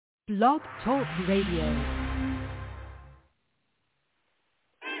Blog Talk Radio.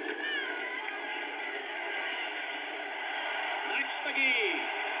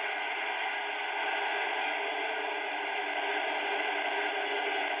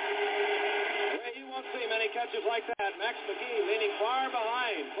 Catches like that. Max McGee leaning far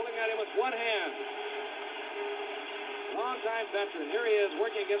behind, pulling at him with one hand. Long-time veteran. Here he is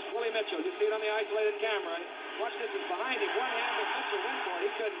working against Willie Mitchell. You see it on the isolated camera. Watch this is behind him. One hand that Mitchell went for it.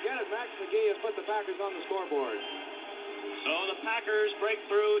 He couldn't get it. Max McGee has put the Packers on the scoreboard. So the Packers break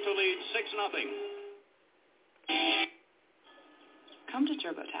through to lead 6-0. Come to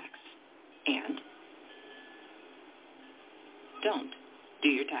TurboTax and don't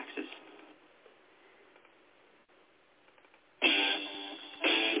do your taxes.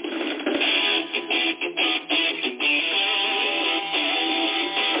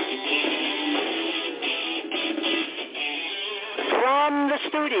 From the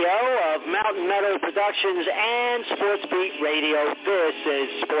studio of Mountain Meadow Productions and Sports Beat Radio, this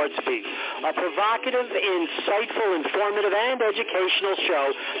is Sports Beat, a provocative, insightful, informative, and educational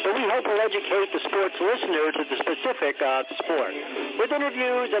show that we hope will educate the sports listener to the specific sport. With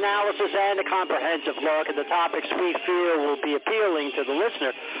interviews, analysis, and a comprehensive look at the topics we feel will be appealing to the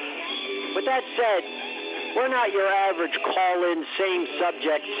listener. With that said, we're not your average call-in, same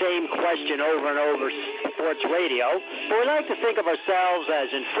subject, same question over and over sports radio, but we like to think of ourselves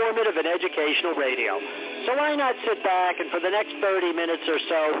as informative and educational radio. So why not sit back, and for the next 30 minutes or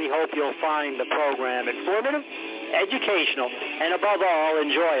so, we hope you'll find the program informative, educational, and above all,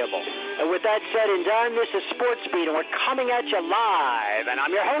 enjoyable. And with that said and done, this is Sports Beat, and we're coming at you live, and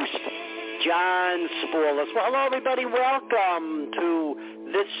I'm your host, John Spoulos. Well, hello, everybody. Welcome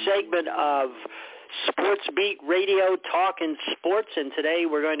to this segment of Sports Beat Radio, Talkin Sports, and today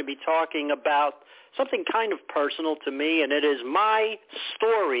we're going to be talking about something kind of personal to me, and it is my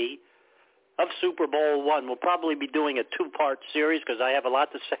story of Super Bowl I. We'll probably be doing a two-part series because I have a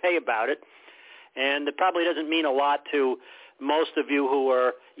lot to say about it, and it probably doesn't mean a lot to most of you who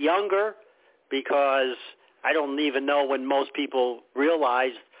are younger because I don't even know when most people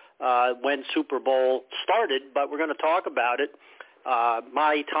realized when Super Bowl started, but we're going to talk about it.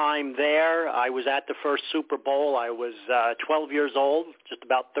 My time there, I was at the first Super Bowl. I was 12 years old, just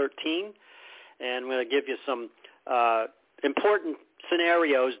about 13, and I'm going to give you some important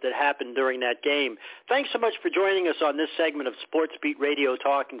scenarios that happened during that game. Thanks so much for joining us on this segment of Sports Beat Radio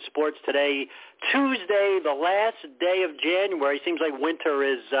Talking Sports today, Tuesday, the last day of January. Seems like winter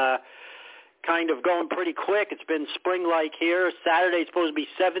is kind of going pretty quick. It's been spring-like here. Saturday it's supposed to be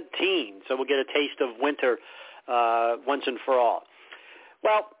 17, so we'll get a taste of winter once and for all.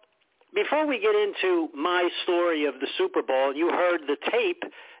 Well, before we get into my story of the Super Bowl, you heard the tape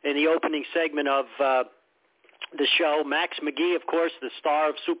in the opening segment of the show. Max McGee, of course, the star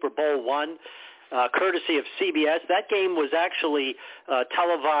of Super Bowl I, courtesy of CBS. That game was actually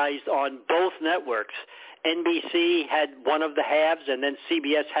televised on both networks. NBC had one of the halves, and then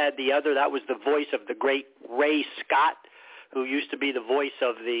CBS had the other. That was the voice of the great Ray Scott, who used to be the voice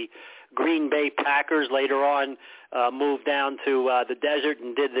of the Green Bay Packers, later on moved down to the desert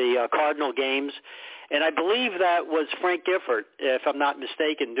and did the Cardinal games. And I believe that was Frank Gifford, if I'm not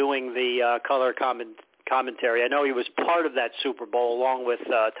mistaken, doing the color commentary. I know he was part of that Super Bowl along with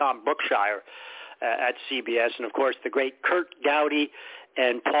Tom Brookshire at CBS. And, of course, the great Kurt Gowdy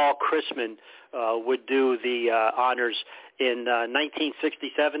and Paul Chrisman would do the honors in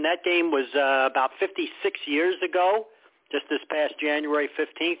 1967. That game was about 56 years ago. Just this past January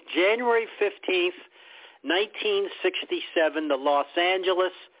 15th. January 15th, 1967, the Los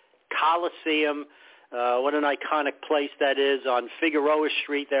Angeles Coliseum. What an iconic place that is on Figueroa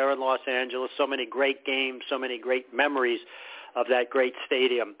Street there in Los Angeles. So many great games, so many great memories of that great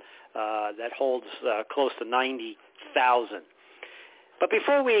stadium that holds close to 90,000. But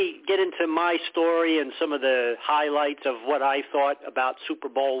before we get into my story and some of the highlights of what I thought about Super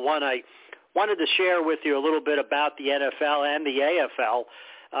Bowl I wanted to share with you a little bit about the NFL and the AFL.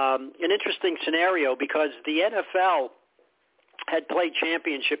 An interesting scenario because the NFL had played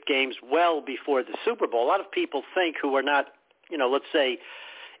championship games well before the Super Bowl. A lot of people think, who are not, let's say,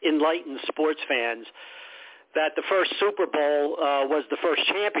 enlightened sports fans, that the first Super Bowl was the first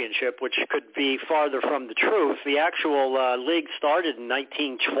championship, which could be farther from the truth. The actual league started in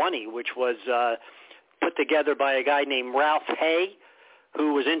 1920, which was put together by a guy named Ralph Hay,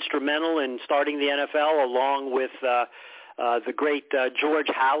 who was instrumental in starting the NFL, along with the great George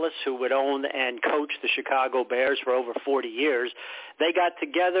Halas, who would own and coach the Chicago Bears for over 40 years. They got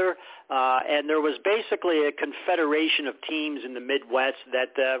together, and there was basically a confederation of teams in the Midwest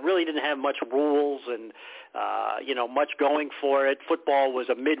that really didn't have much rules and, much going for it. Football was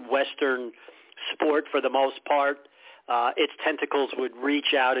a Midwestern sport for the most part. Its tentacles would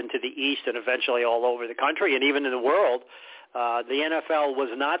reach out into the East and eventually all over the country and even in the world. The NFL was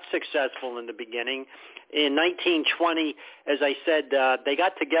not successful in the beginning. In 1920, as I said, they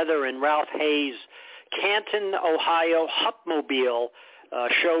got together in Ralph Hayes' Canton, Ohio Hupmobile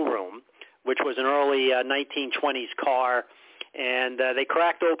showroom, which was an early 1920s car, and they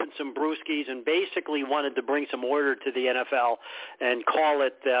cracked open some brewskis and basically wanted to bring some order to the NFL and call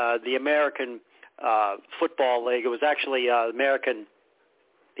it the American Football League. It was actually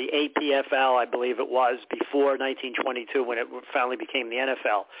the APFL, I believe it was, before 1922 when it finally became the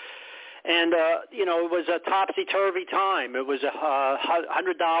NFL. And, it was a topsy-turvy time. It was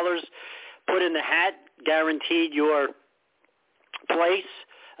 $100 put in the hat, guaranteed your place.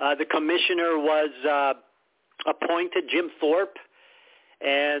 The commissioner was appointed, Jim Thorpe,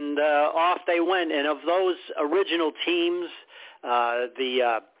 and off they went. And of those original teams,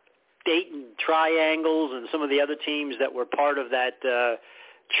 the Dayton Triangles and some of the other teams that were part of that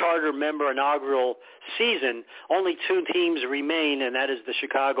charter member inaugural season, only two teams remain, and that is the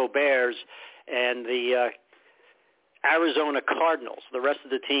Chicago Bears and the Arizona Cardinals. The rest of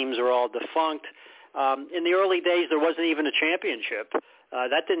the teams are all defunct. In the early days, there wasn't even a championship.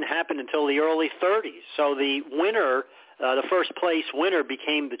 That didn't happen until the early 30s. So the winner, the first place winner,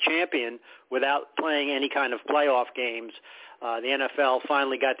 became the champion without playing any kind of playoff games. The NFL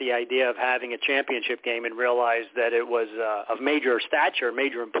finally got the idea of having a championship game and realized that it was of major stature,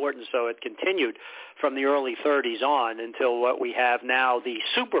 major importance, so it continued from the early 30s on until what we have now, the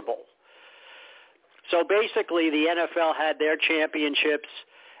Super Bowl. So basically the NFL had their championships,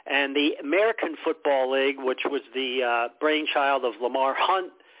 and the American Football League, which was the brainchild of Lamar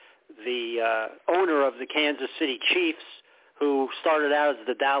Hunt, the owner of the Kansas City Chiefs, who started out as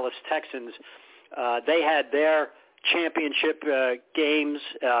the Dallas Texans, they had their championship games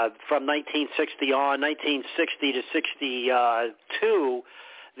from 1960 on. 1960 to 62,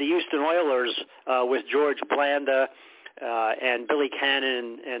 the Houston Oilers with George Blanda and Billy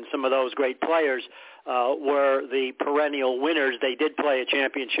Cannon and some of those great players were the perennial winners. They did play a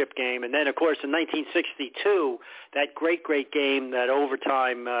championship game. And then, of course, in 1962, that great game, that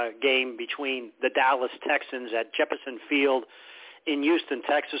overtime game between the Dallas Texans at Jefferson Field in Houston,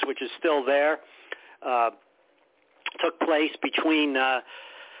 Texas, which is still there, took place between the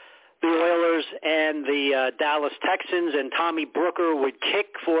Oilers and the Dallas Texans, and Tommy Brooker would kick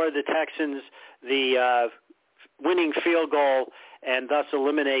for the Texans the winning field goal and thus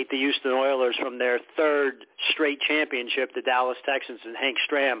eliminate the Houston Oilers from their third straight championship. The Dallas Texans and Hank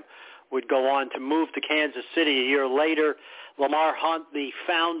Stram would go on to move to Kansas City a year later. Lamar Hunt, the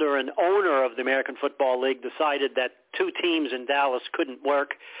founder and owner of the American Football League, decided that two teams in Dallas couldn't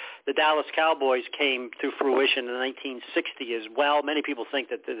work. The Dallas Cowboys came to fruition in 1960 as well. Many people think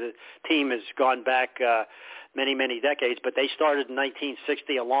that the team has gone back many, many decades, but they started in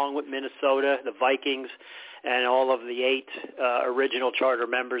 1960 along with Minnesota, the Vikings, and all of the 8 original charter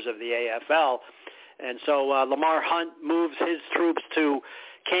members of the AFL. And so Lamar Hunt moves his troops to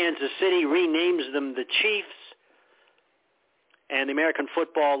Kansas City, renames them the Chiefs, and the American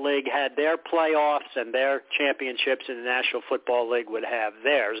Football League had their playoffs and their championships, and the National Football League would have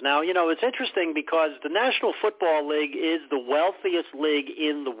theirs. Now, it's interesting because the National Football League is the wealthiest league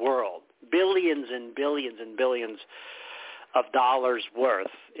in the world, billions and billions and billions of dollars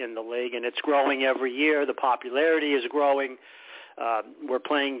worth in the league, and it's growing every year. The popularity is growing. We're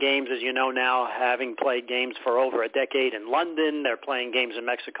playing games, as you know now, having played games for over a decade in London. They're playing games in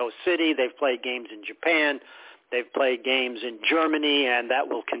Mexico City. They've played games in Japan. They've played games in Germany, and that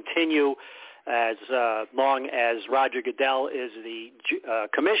will continue as long as Roger Goodell is the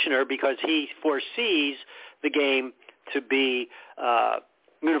commissioner, because he foresees the game to be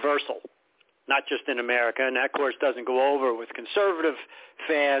universal, not just in America. And that, of course, doesn't go over with conservative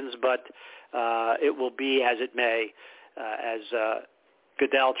fans, but it will be as it may as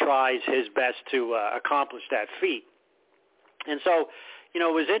Goodell tries his best to accomplish that feat. And so,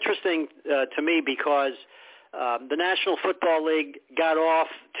 it was interesting to me because the National Football League got off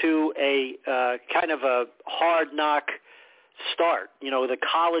to a kind of a hard knock start. The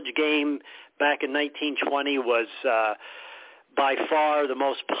college game back in 1920 was by far the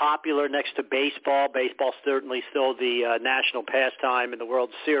most popular next to baseball. Baseball certainly still the national pastime, and the World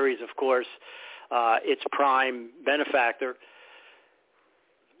Series, of course, its prime benefactor.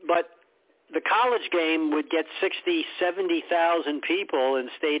 But the college game would get 60, 70,000 people in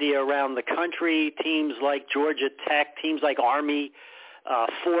stadia around the country. Teams like Georgia Tech, teams like Army,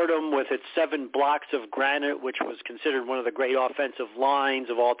 Fordham with its 7 blocks of granite, which was considered one of the great offensive lines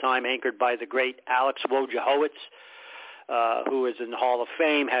of all time, anchored by the great Alex Wojciechowicz, who is in the Hall of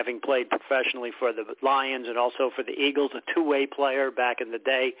Fame, having played professionally for the Lions and also for the Eagles, a two-way player back in the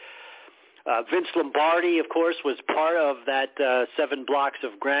day. Vince Lombardi, of course, was part of that 7 blocks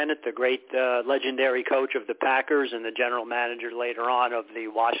of granite, the great legendary coach of the Packers and the general manager later on of the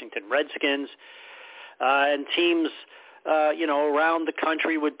Washington Redskins. And teams, around the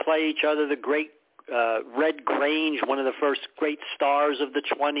country would play each other. The great Red Grange, one of the first great stars of the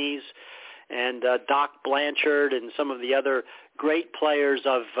 20s, and Doc Blanchard and some of the other great players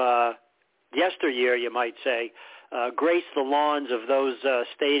of yesteryear, you might say, graced the lawns of those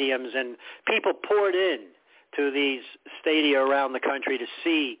stadiums, and people poured in to these stadia around the country to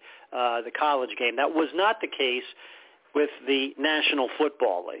see the college game. That was not the case with the National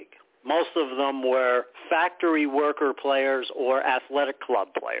Football League. Most of them were factory worker players or athletic club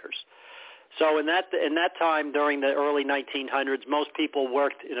players. So in that time during the early 1900s, most people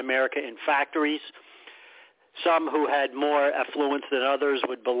worked in America in factories. Some who had more affluence than others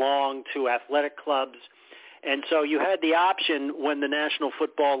would belong to athletic clubs. And so you had the option when the National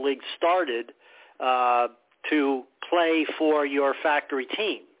Football League started to play for your factory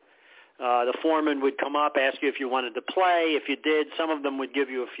team. The foreman would come up, ask you if you wanted to play. If you did, some of them would give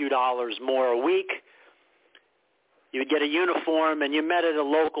you a few dollars more a week. You would get a uniform, and you met at a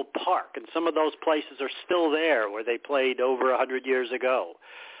local park. And some of those places are still there where they played over 100 years ago.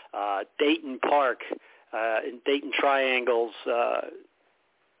 Dayton Park in Dayton Triangle's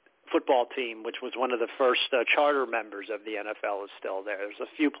football team, which was one of the first charter members of the NFL, is still there. There's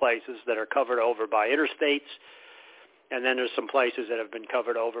a few places that are covered over by interstates, and then there's some places that have been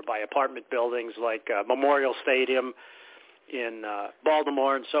covered over by apartment buildings like Memorial Stadium in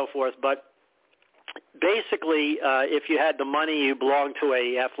Baltimore and so forth. But basically, if you had the money, you belonged to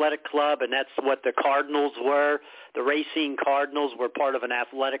a athletic club, and that's what the Cardinals were. The Racine Cardinals were part of an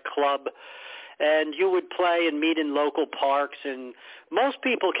athletic club. And you would play and meet in local parks, and most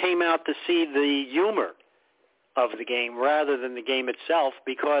people came out to see the humor of the game rather than the game itself,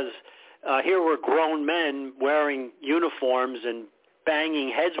 because here were grown men wearing uniforms and banging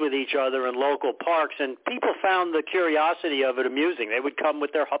heads with each other in local parks, and people found the curiosity of it amusing. They would come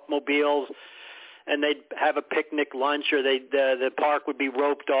with their Hupmobiles, and they'd have a picnic lunch, or the park would be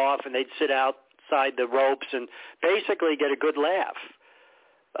roped off, and they'd sit outside the ropes and basically get a good laugh.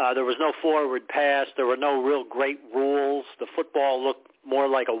 There was no forward pass. There were no real great rules. The football looked more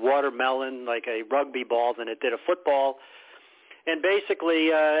like a watermelon, like a rugby ball, than it did a football. And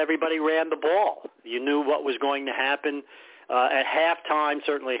basically, everybody ran the ball. You knew what was going to happen. At halftime,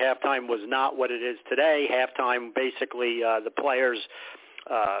 certainly halftime was not what it is today. Halftime, basically, the players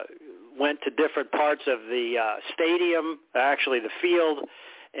went to different parts of the stadium, actually the field,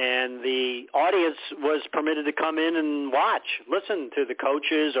 and the audience was permitted to come in and watch, listen to the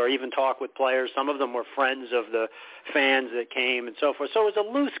coaches, or even talk with players. Some of them were friends of the fans that came and so forth. So it was a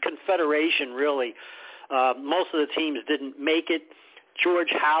loose confederation, really. Most of the teams didn't make it. George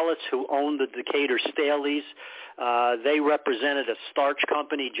Halas, who owned the Decatur Staleys, they represented a starch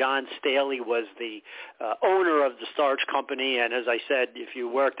company. John Staley was the owner of the starch company, and as I said, if you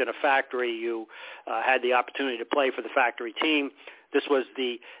worked in a factory, you had the opportunity to play for the factory team. This was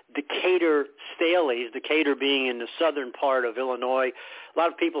the Decatur Staleys, Decatur being in the southern part of Illinois. A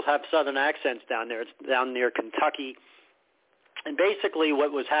lot of people have southern accents down there. It's down near Kentucky. And basically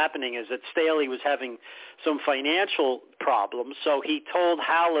what was happening is that Staley was having some financial problems, so he told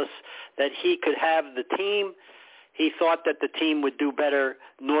Halas that he could have the team. He thought that the team would do better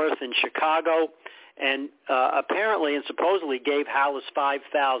north in Chicago, and apparently and supposedly gave Halas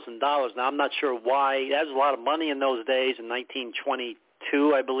 $5,000. Now, I'm not sure why. That was a lot of money in those days, in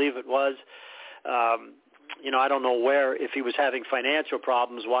 1922, I believe it was. I don't know if he was having financial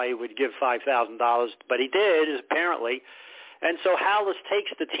problems, why he would give $5,000, but he did, apparently. And so Halas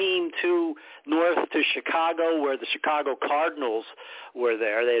takes the team north to Chicago, where the Chicago Cardinals were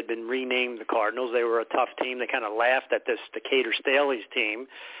there. They had been renamed the Cardinals. They were a tough team. They kind of laughed at this Decatur Staleys team.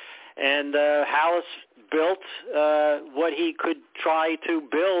 And Halas built what he could try to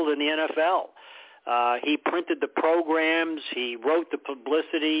build in the NFL. He printed the programs. He wrote the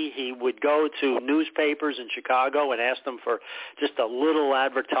publicity. He would go to newspapers in Chicago and ask them for just a little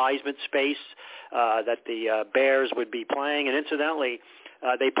advertisement space that the Bears would be playing. And incidentally,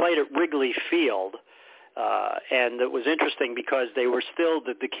 they played at Wrigley Field. And it was interesting because they were still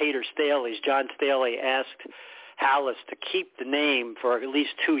the Decatur Staleys. John Staley asked Hallis to keep the name for at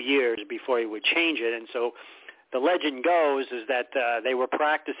least 2 years before he would change it. And so the legend goes is that they were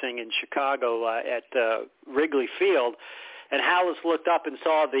practicing in Chicago at Wrigley Field, and Hallis looked up and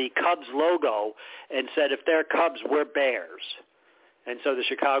saw the Cubs logo and said, if they're Cubs, we're Bears. And so the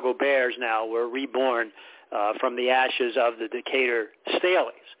Chicago Bears now were reborn from the ashes of the Decatur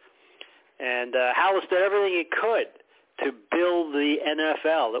Staleys. And Hallis did everything he could to build the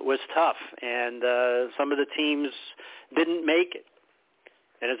NFL. It was tough, and some of the teams didn't make it.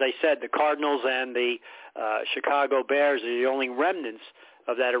 And as I said, the Cardinals and the Chicago Bears are the only remnants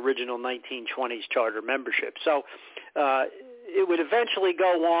of that original 1920s charter membership. So it would eventually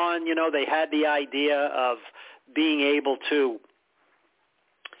go on. You know, they had the idea of being able to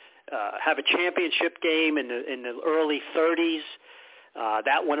have a championship game in the early 30s.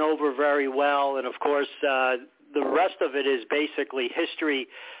 That went over very well, and of course, the rest of it is basically history.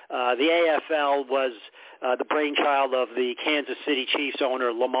 The AFL was the brainchild of the Kansas City Chiefs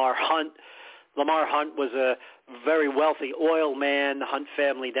owner, Lamar Hunt. Lamar Hunt was a very wealthy oil man, the Hunt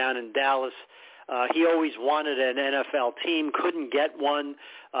family down in Dallas. He always wanted an NFL team, couldn't get one,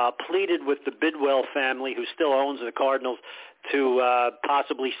 pleaded with the Bidwell family, who still owns the Cardinals, to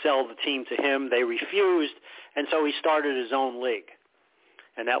possibly sell the team to him. They refused, and so he started his own league.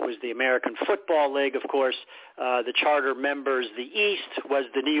 And that was the American Football League, of course. The charter members, the East was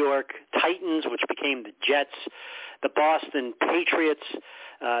the New York Titans, which became the Jets, the Boston Patriots,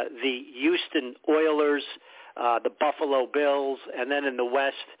 the Houston Oilers, the Buffalo Bills, and then in the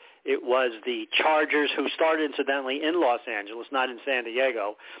West it was the Chargers, who started incidentally in Los Angeles, not in San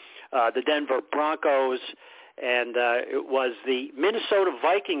Diego, the Denver Broncos, and it was the Minnesota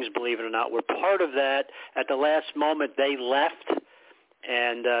Vikings, believe it or not, were part of that. At the last moment they left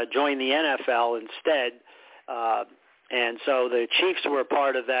and joined the NFL instead. And so the Chiefs were a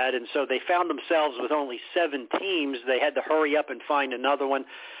part of that, and so they found themselves with only 7 teams. They had to hurry up and find another one.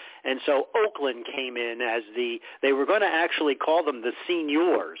 And so Oakland came in as they were going to actually call them the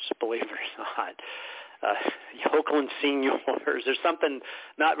Seniors, believe it or not. Oakland Seniors. There's something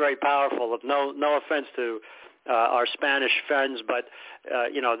not very powerful. No offense to our Spanish friends, but,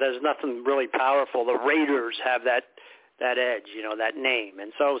 there's nothing really powerful. The Raiders have that edge, that name.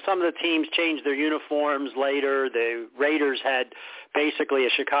 And so some of the teams changed their uniforms later. The Raiders had basically a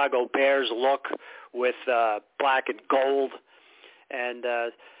Chicago Bears look with black and gold. And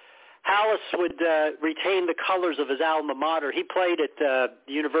Hallis would retain the colors of his alma mater. He played at the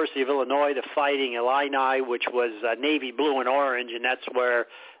University of Illinois, the Fighting Illini, which was navy blue and orange, and that's where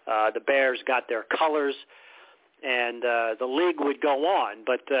the Bears got their colors. And the league would go on.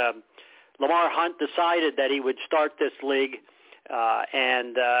 But Lamar Hunt decided that he would start this league,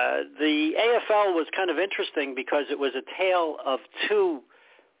 and the AFL was kind of interesting because it was a tale of 2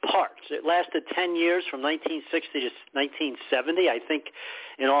 parts. It lasted 10 years, from 1960 to 1970. I think,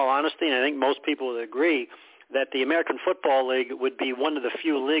 in all honesty, and I think most people would agree, that the American Football League would be one of the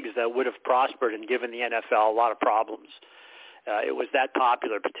few leagues that would have prospered and given the NFL a lot of problems. It was that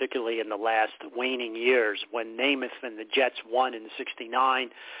popular, particularly in the last waning years when Namath and the Jets won in '69,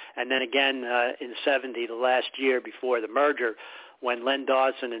 and then again in '70, the last year before the merger, when Len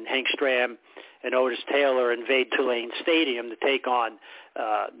Dawson and Hank Stram and Otis Taylor invade Tulane Stadium to take on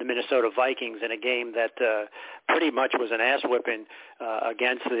the Minnesota Vikings in a game that pretty much was an ass-whipping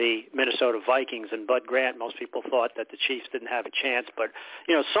against the Minnesota Vikings. And Bud Grant, most people thought that the Chiefs didn't have a chance. But,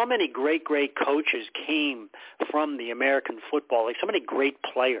 so many great coaches came from the American Football League, so many great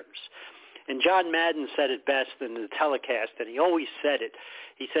players. And John Madden said it best in the telecast, and he always said it.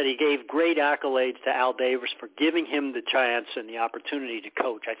 He said he gave great accolades to Al Davis for giving him the chance and the opportunity to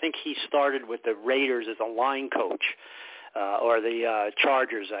coach. I think he started with the Raiders as a line coach, or the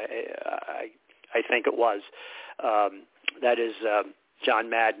Chargers, I think it was. That is John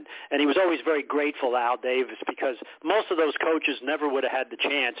Madden. And he was always very grateful to Al Davis because most of those coaches never would have had the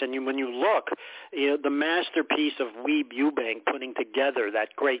chance. And when you look, the masterpiece of Weeb Ewbank putting together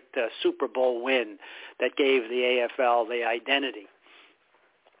that great Super Bowl win that gave the AFL the identity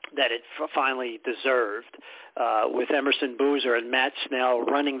that it finally deserved, with Emerson Boozer and Matt Snell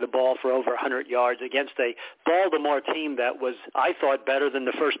running the ball for over 100 yards against a Baltimore team that was, I thought, better than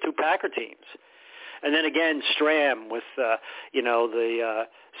the first 2 Packer teams. And then again, Stram with, the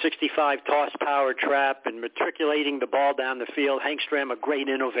 65 toss power trap and matriculating the ball down the field. Hank Stram, a great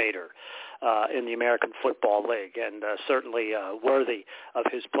innovator in the American Football League, and certainly worthy of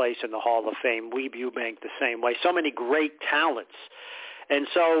his place in the Hall of Fame. Weeb Ewbank the same way. So many great talents. And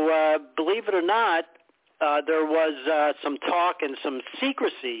so, believe it or not, there was some talk and some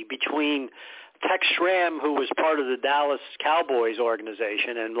secrecy between Tex Schramm, who was part of the Dallas Cowboys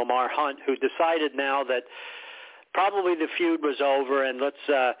organization, and Lamar Hunt, who decided now that probably the feud was over, and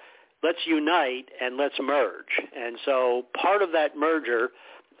let's unite and let's merge. And so part of that merger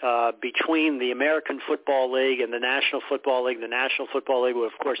between the American Football League and the National Football League would,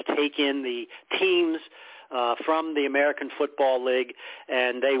 of course, take in the teams from the American Football League,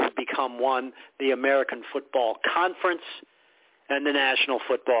 and they would become one, the American Football Conference and the National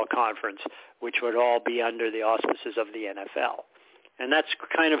Football Conference, which would all be under the auspices of the NFL. And that's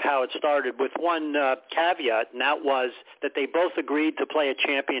kind of how it started, with one caveat, and that was that they both agreed to play a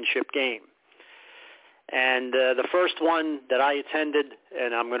championship game. And the first one that I attended,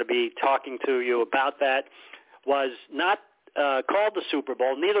 and I'm going to be talking to you about that, was not called the Super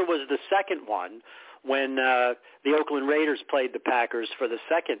Bowl. Neither was the second one when the Oakland Raiders played the Packers for the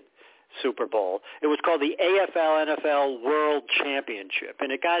second Super Bowl. It was called the AFL-NFL World Championship,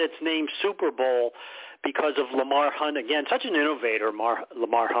 and it got its name Super Bowl because of Lamar Hunt. Again, such an innovator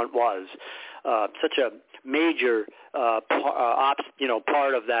Lamar Hunt was, such a major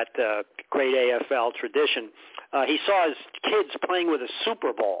part of that great AFL tradition. He saw his kids playing with a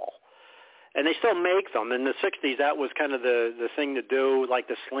Super Bowl, and they still make them. In the 60s, that was kind of the thing to do, like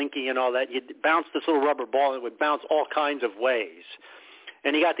the slinky and all that. You'd bounce this little rubber ball, and it would bounce all kinds of ways.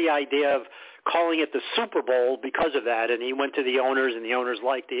 And he got the idea of calling it the Super Bowl because of that, and he went to the owners, and the owners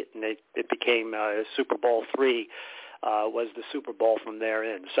liked it, and it became Super Bowl III was the Super Bowl from there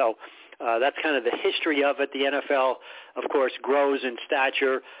in. So that's kind of the history of it. The NFL, of course, grows in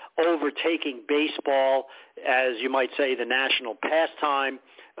stature, overtaking baseball as, you might say, the national pastime.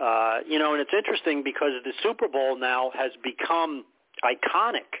 And it's interesting because the Super Bowl now has become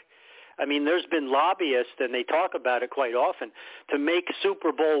iconic. I mean, there's been lobbyists, and they talk about it quite often, to make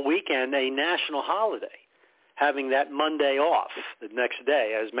Super Bowl weekend a national holiday, having that Monday off the next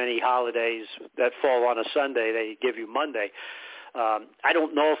day. As many holidays that fall on a Sunday, they give you Monday. I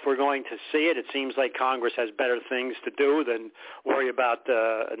don't know if we're going to see it. It seems like Congress has better things to do than worry about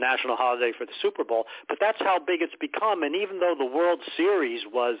a national holiday for the Super Bowl. But that's how big it's become. And even though the World Series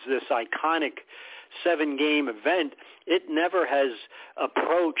was this iconic 7-game event, it never has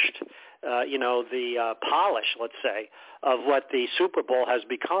approached, the polish, let's say, of what the Super Bowl has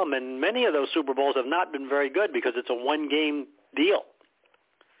become. And many of those Super Bowls have not been very good because it's a 1-game deal.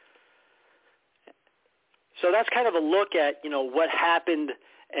 So that's kind of a look at, what happened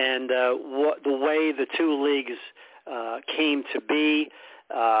and the way the two leagues came to be.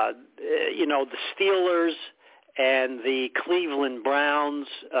 The Steelers and the Cleveland Browns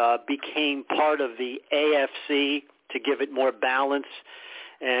became part of the AFC to give it more balance.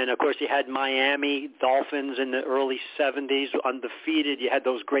 And, of course, you had Miami Dolphins in the early 70s, undefeated. You had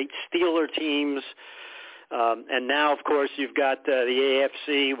those great Steeler teams. And now, of course, you've got the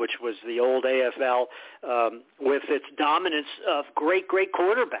AFC, which was the old AFL, with its dominance of great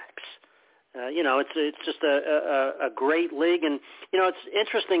quarterbacks. It's just a great league. And, it's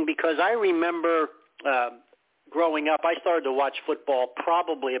interesting because I remember growing up, I started to watch football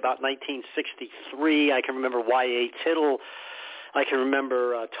probably about 1963. I can remember Y.A. Tittle. I can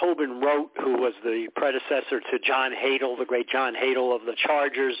remember Tobin Rote, who was the predecessor to John Hadle, the great John Hadle of the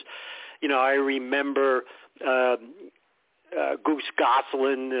Chargers. I remember Goose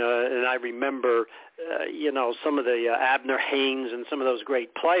Gosselin, and I remember, some of the Abner Haynes and some of those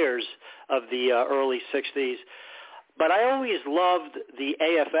great players of the early 60s. But I always loved the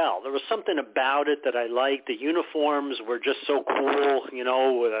AFL. There was something about it that I liked. The uniforms were just so cool,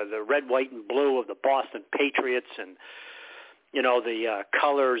 the red, white, and blue of the Boston Patriots and, the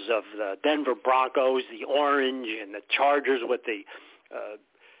colors of the Denver Broncos, the orange, and the Chargers with the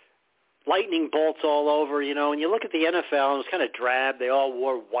lightning bolts all over, and you look at the NFL, it was kind of drab. They all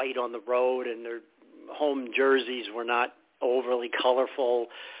wore white on the road, and their home jerseys were not overly colorful.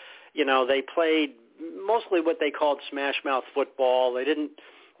 They played mostly what they called smash-mouth football. They didn't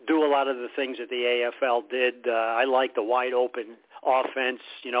do a lot of the things that the AFL did. I liked the wide-open offense,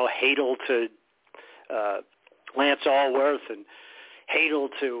 Hadle to Lance Allworth and Hadle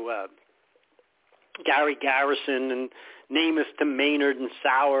to Gary Garrison and Namath to Maynard and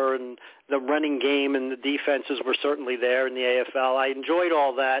Sauer, and the running game and the defenses were certainly there in the AFL. I enjoyed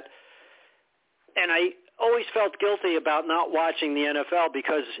all that, and I always felt guilty about not watching the NFL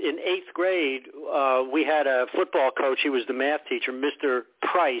because in 8th grade we had a football coach. He was the math teacher, Mr.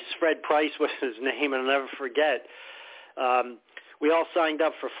 Price. Fred Price was his name, and I'll never forget. We all signed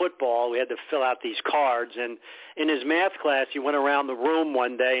up for football. We had to fill out these cards. And in his math class, he went around the room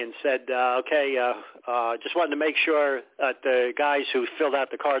one day and said, just wanted to make sure that the guys who filled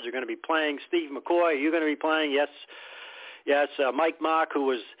out the cards are going to be playing. Steve McCoy, are you going to be playing? Yes. Mike Mock, who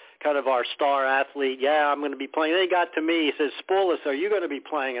was kind of our star athlete. Yeah, I'm going to be playing. Then he got to me. He says, Spoulas, are you going to be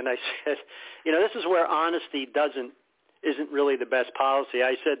playing? And I said, this is where honesty isn't really the best policy.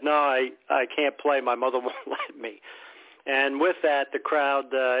 I said, no, I can't play. My mother won't let me. And with that, the crowd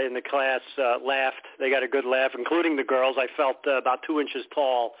in the class laughed. They got a good laugh, including the girls. I felt about 2 inches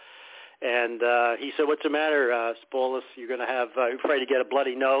tall. And he said, what's the matter, Spoulas? You're going to have, afraid to get a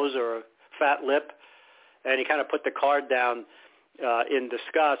bloody nose or a fat lip? And he kind of put the card down in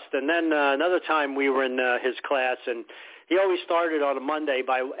disgust. And then another time we were in his class, and he always started on a Monday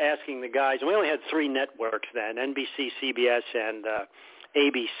by asking the guys, and we only had 3 networks then, NBC, CBS, and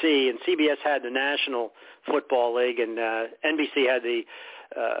ABC. And CBS had the National Football League, and NBC had the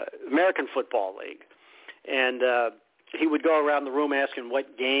American Football League. And he would go around the room asking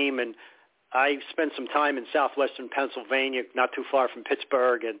what game, and I spent some time in southwestern Pennsylvania, not too far from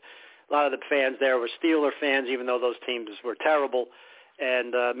Pittsburgh, and a lot of the fans there were Steeler fans, even though those teams were terrible,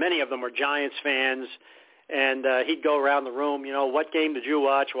 and many of them were Giants fans. And he'd go around the room, what game did you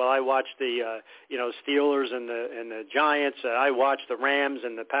watch? Well, I watched the, Steelers and the Giants. I watched the Rams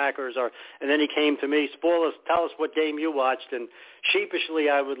and the Packers. And then he came to me, Spoulas, tell us what game you watched. And sheepishly,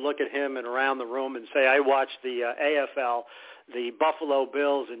 I would look at him and around the room and say, I watched the AFL, the Buffalo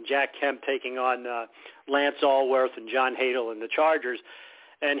Bills and Jack Kemp taking on Lance Allworth and John Hadle and the Chargers.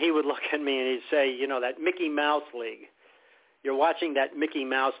 And he would look at me and he'd say, that Mickey Mouse League. You're watching that Mickey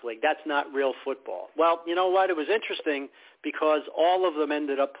Mouse League. That's not real football. Well, you know what? It was interesting because all of them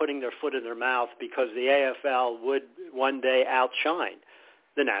ended up putting their foot in their mouth because the AFL would one day outshine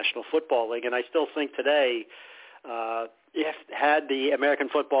the National Football League. And I still think today, if had the American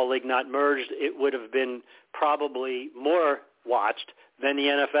Football League not merged, it would have been probably more watched than the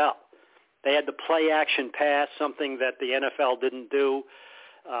NFL. They had the play action pass, something that the NFL didn't do.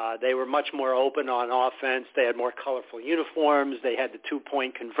 They were much more open on offense. They had more colorful uniforms. They had the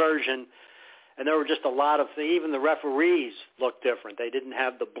 2-point conversion. And there were just a lot of things. Even the referees looked different. They didn't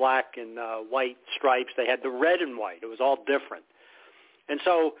have the black and white stripes. They had the red and white. It was all different. And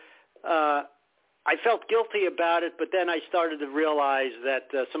so I felt guilty about it, but then I started to realize that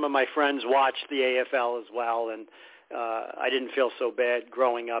some of my friends watched the AFL as well, and I didn't feel so bad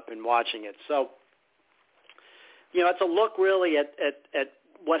growing up and watching it. So, it's a look really at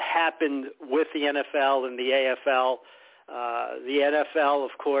what happened with the NFL and the AFL. The NFL,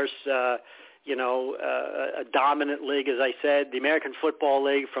 of course, a dominant league, as I said. The American Football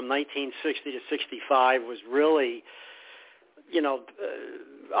League from 1960 to 65 was really,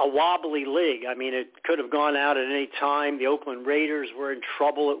 a wobbly league. I mean, it could have gone out at any time. The Oakland Raiders were in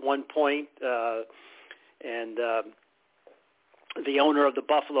trouble at one point, and the owner of the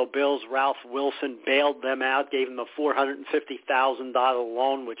Buffalo Bills, Ralph Wilson, bailed them out, gave them a $450,000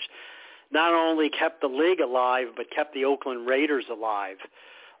 loan, which not only kept the league alive, but kept the Oakland Raiders alive.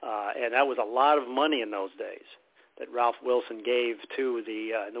 And that was a lot of money in those days that Ralph Wilson gave to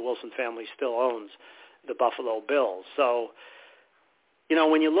the Wilson family still owns the Buffalo Bills. So,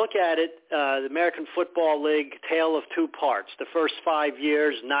 when you look at it, the American Football League, tale of 2 parts. The first 5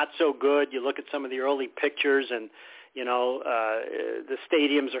 years, not so good. You look at some of the early pictures and, the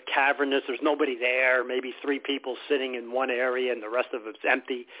stadiums are cavernous. There's nobody there, maybe 3 people sitting in one area and the rest of it's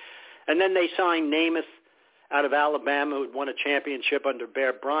empty. And then they signed Namath out of Alabama, who had won a championship under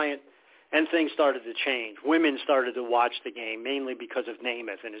Bear Bryant, and things started to change. Women started to watch the game, mainly because of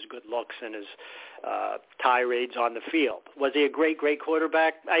Namath and his good looks and his tirades on the field. Was he a great, great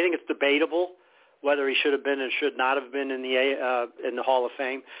quarterback? I think it's debatable whether he should have been and should not have been in the Hall of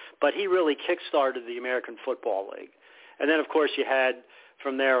Fame. But he really kick-started the American Football League. And then, of course, you had,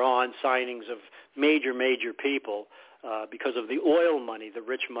 from there on, signings of major, major people because of the oil money, the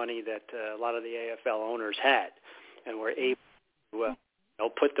rich money that a lot of the AFL owners had and were able to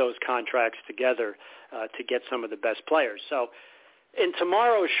put those contracts together to get some of the best players. So in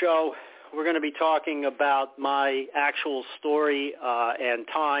tomorrow's show, we're going to be talking about my actual story and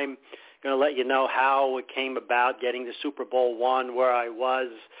time. Going to let you know how it came about getting to Super Bowl I, where I was,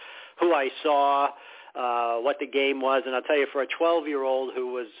 who I saw, what the game was. And I'll tell you, for a 12-year-old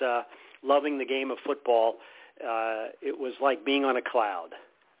who was loving the game of football, it was like being on a cloud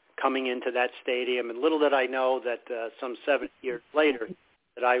coming into that stadium. And little did I know that some 7 years later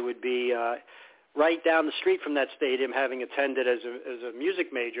that I would be right down the street from that stadium, having attended as a music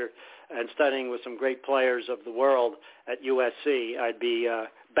major and studying with some great players of the world at USC. I'd be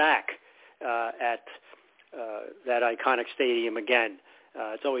back at that iconic stadium again.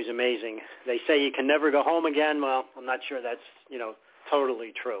 It's always amazing. They say you can never go home again. Well, I'm not sure that's,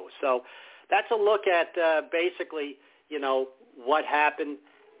 totally true. So that's a look at basically, what happened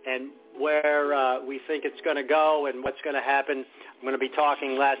and where we think it's going to go and what's going to happen. I'm going to be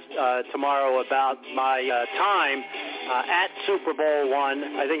talking tomorrow about my time at Super Bowl I.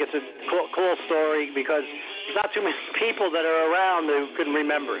 I think it's a cool story because there's not too many people that are around who can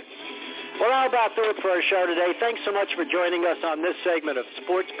remember it. Well, that'll about do it for our show today. Thanks so much for joining us on this segment of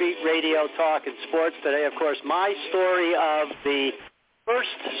Sports Beat Radio Talk and Sports. Today, of course, my story of the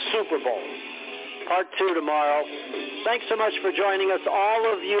first Super Bowl. Part 2 tomorrow. Thanks so much for joining us.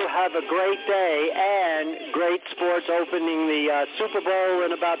 All of you have a great day and great sports opening the Super Bowl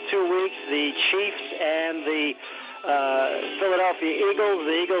in about 2 weeks. The Chiefs and the Philadelphia Eagles.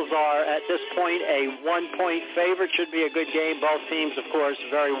 The Eagles are, at this point, a 1-point favorite. Should be a good game. Both teams, of course,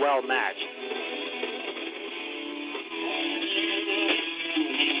 very well matched.